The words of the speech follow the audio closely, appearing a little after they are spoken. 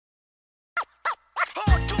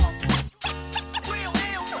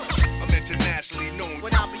internationally known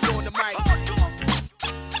when I be on the mic.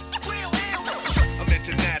 I'm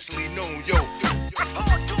internationally known, yo.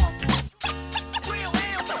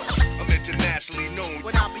 I'm internationally known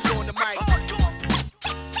when I be on the mic.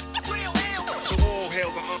 So all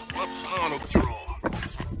hail the honor.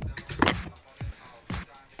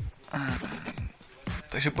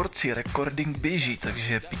 Takže borci, recording běží,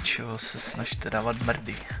 takže pičo, se snažte dávat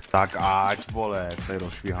mrdy. Tak ať vole, tady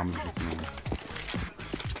rozšvíhám všechno.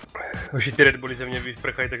 Už ty Red Bulli ze mě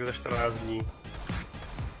vyprchají tak za 14 dní.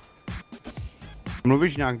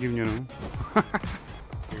 Mluvíš nějak divně, no?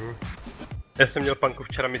 Já jsem měl panku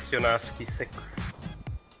včera misionářský sex.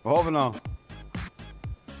 Hovno.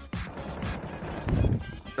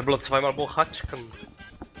 To bylo zweimal bochačkem.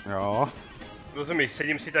 Jo. Rozumíš,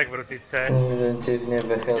 sedím si tak v rotice,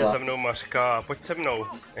 je za mnou Mařka a pojď se mnou.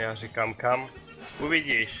 Já říkám kam?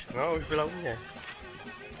 Uvidíš, no už byla u mě.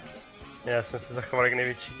 Já jsem se zachoval jak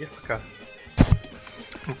největší děvka.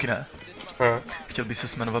 Luky ne. Chtěl by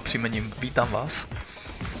se jmenovat příjmením Vítám vás.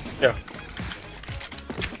 Jo.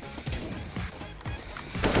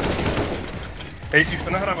 Hej, ty už to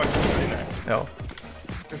nahráváš, ne? Jo.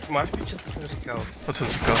 Ty jsi máš piče, co jsem říkal? A co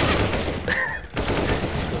jsi říkal?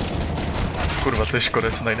 Kurva, to je škoda,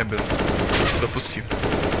 že jsem tady nebyl. Já se dopustím.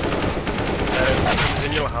 Jsem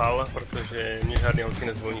měl hal, protože mě žádný holky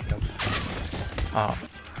nezvolní tam. A.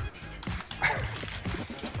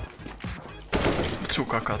 Potřebuji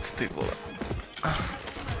kakat, ty vole.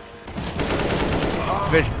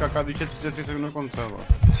 Běž kakat, když je 33 sekund na konce, ale.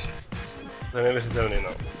 To je neuvěřitelný, no.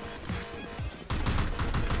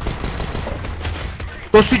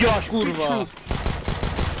 To si děláš, kurva!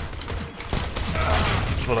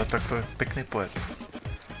 Vole, tak to je pěkný poet.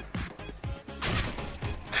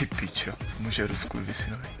 Ty pičo, může Rusku i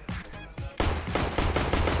vysynovi.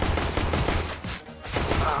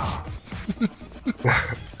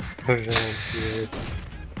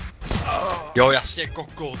 Jo, jasně,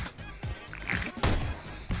 kokot.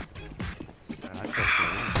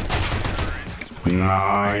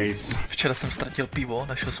 Nice. Včera jsem ztratil pivo,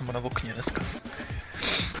 našel jsem ho na okně dneska.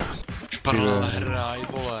 Špadl, hraj,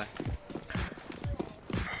 vole.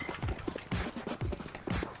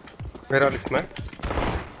 Vyhráli jsme?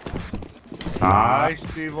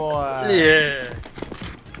 Nice, ty vole. Yeah.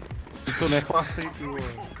 Ty to nechlastej, ty vole.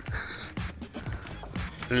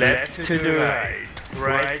 Left to the right,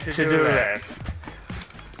 right to the left.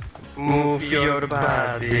 Move your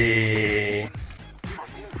body.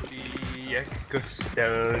 Jak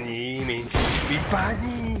kostelní myš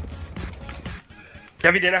vypadní.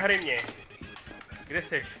 Davide, nahraj mě. Kde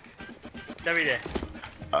seš? Davide.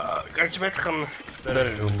 Kančmetchan.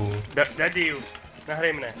 Dadiu,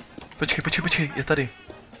 nahraj mne. Počkej, je tady.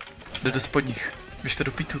 Jde do spodních. Běžte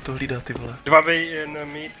do pítu, to hlídá, ty vole. 2 in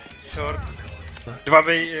mid, short.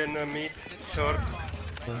 2 in mid, short.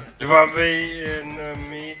 2 in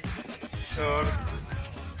mid, short.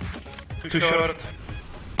 Too short.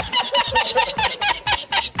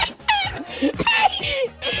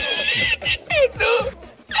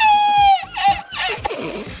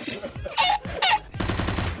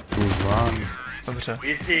 Dobře.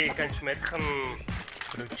 Jestli kančmetchan,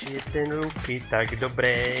 proč je ten Luky tak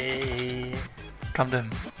dobrý? Kam jdem?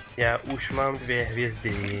 Já už mám 2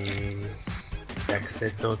 hvězdy. Jak se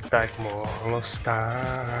to tak mohlo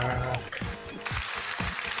stát?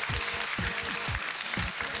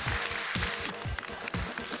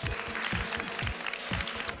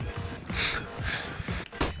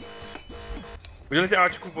 Udělejte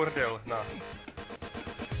Ačku bordel, na.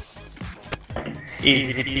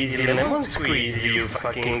 Easy peasy lemon squeeze, you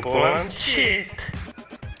fucking Poland shit.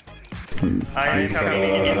 I'm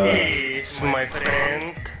coming in peace, my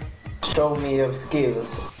friend. Show me your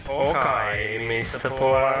skills. Okay, Mr.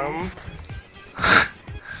 Poland.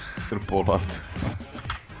 Mr. Poland.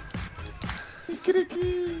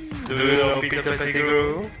 Do you know Peter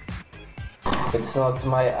Pettigrew? It's not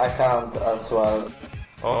my account as well.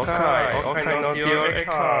 Okay, not your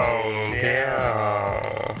account, yeah.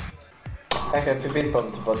 I have people,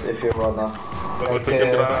 but if you wanna. What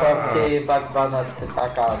Like 40 backbanned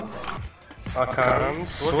accounts.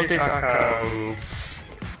 Accounts? What is accounts?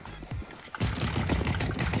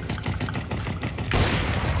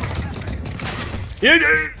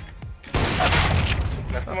 Jede!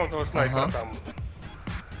 Já jsem mám toho snipera tam.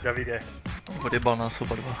 Davide. Odjebal nás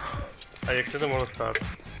oba dva. A jak se to mohlo stát?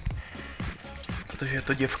 Protože je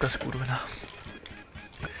to děvka skurvená.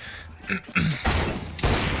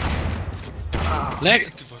 Ne,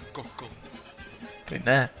 ty vole, koko. Ty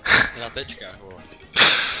ne. Na tečkách, vole.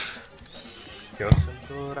 Chtěl jsem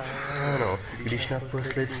to ráno, když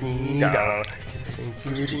naposled snídal. Chtěl jsem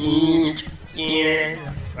ti říct, je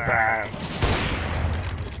pán.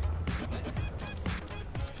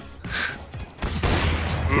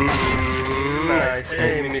 Nice,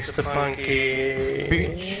 hey, Mr. Punky.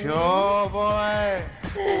 Pičo, vole!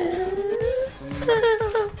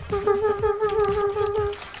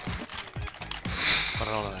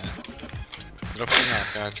 Prole. Dropni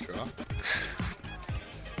nějakáčko.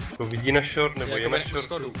 To vidí na short, nebo je na u short?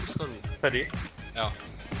 schodu. Tady? Jo.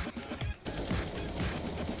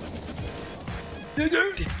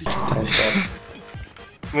 Ty pičo.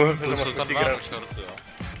 Mohl jsem To tam jsou aspoň tam ty dva na granáty. shortu, jo.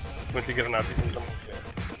 Aspoň ty granáty jsem tam mohl.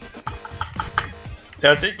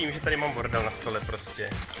 Já cítím, že tady mám bordel na stole prostě.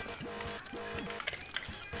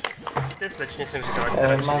 Ty slečně jsem říkal, ať se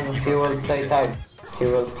radši Man, nedívá. he will play time. He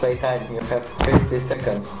will play time. You have 50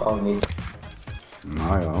 seconds only.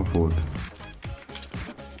 No jo, furt.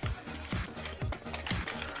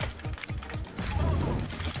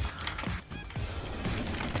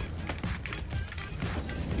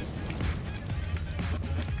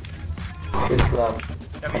 He's left.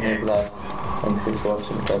 And he's left. And he's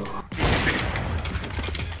watching that.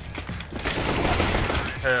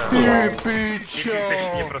 Ty Pípeš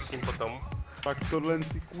mě pičo! prosím potom. Tak tohle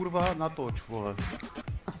si kurva natoč, vole.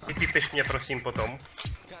 Pípeš mě prosím potom.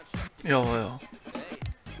 Jo.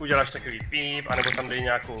 Uděláš takový píp, anebo tam dej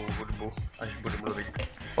nějakou hudbu, až budu mluvit.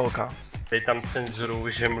 OK. Dej tam cenzuru,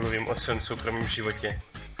 že mluvím o svém soukromém životě.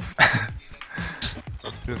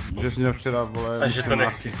 Že jsi měl včera, vole, A že to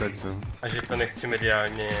nechci. sex, jo. A že to nechci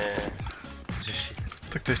mediálně řešit.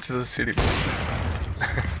 Tak to ještě zesílím.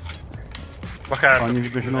 Bacha, já to Ani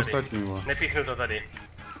píchnu všechno tady. ostatní, vole. Nepíchnu to tady.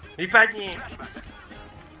 Vypadni!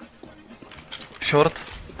 Short.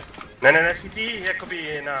 Ne, si ty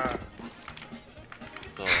jakoby na...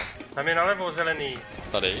 To. Tam je nalevo zelený.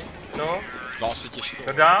 Tady? No, No asi těžko.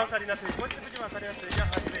 no dál, tady na ty, pojď se podívat, tady na ty,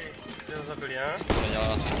 aha, ty. Ty ho zabili, a?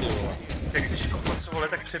 Nedělá asi ty, vole. Jak jsi kokos, vole,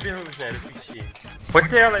 tak přeběhl už ne, do píči.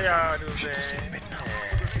 Pojďte, ale já jdu B.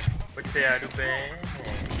 Pojďte, já jdu B.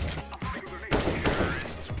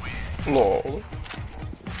 No.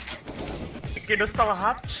 Taky dostal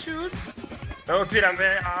hard shoot. No, otvírám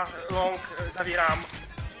B a long zavírám.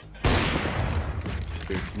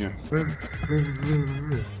 Pěkně.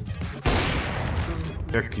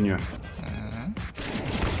 Pěkně.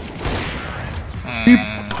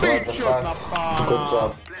 What the fuck? Good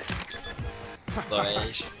job. To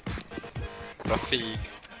víš. Profík.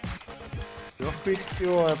 Pjofik, ty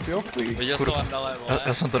vole, pjofik. Viděl jsi to Vandale, vole?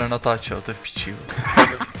 Já jsem to nenatáčel, to je v piči.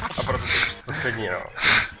 A proto jsi poslední, no.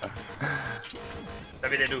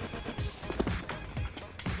 Davide, jdu.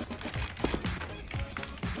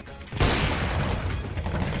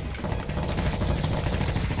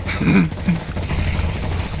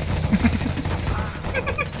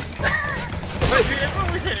 Pojď mi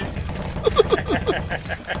nepomůžeš.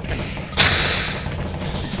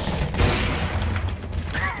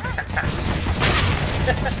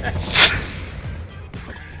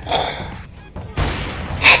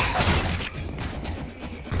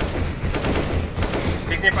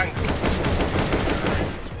 Pěkně, panku.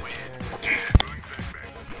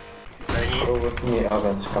 Není. Go with me,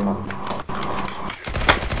 Orange, come on.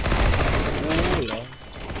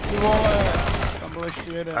 Ty vole, tam byl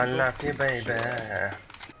ještě jeden. I love you, baby.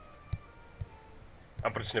 A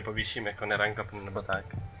proč nepovýším jako nerank up nebo tak?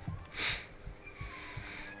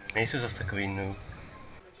 Nejsou zas takový noob.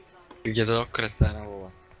 Je to kreténa, vole.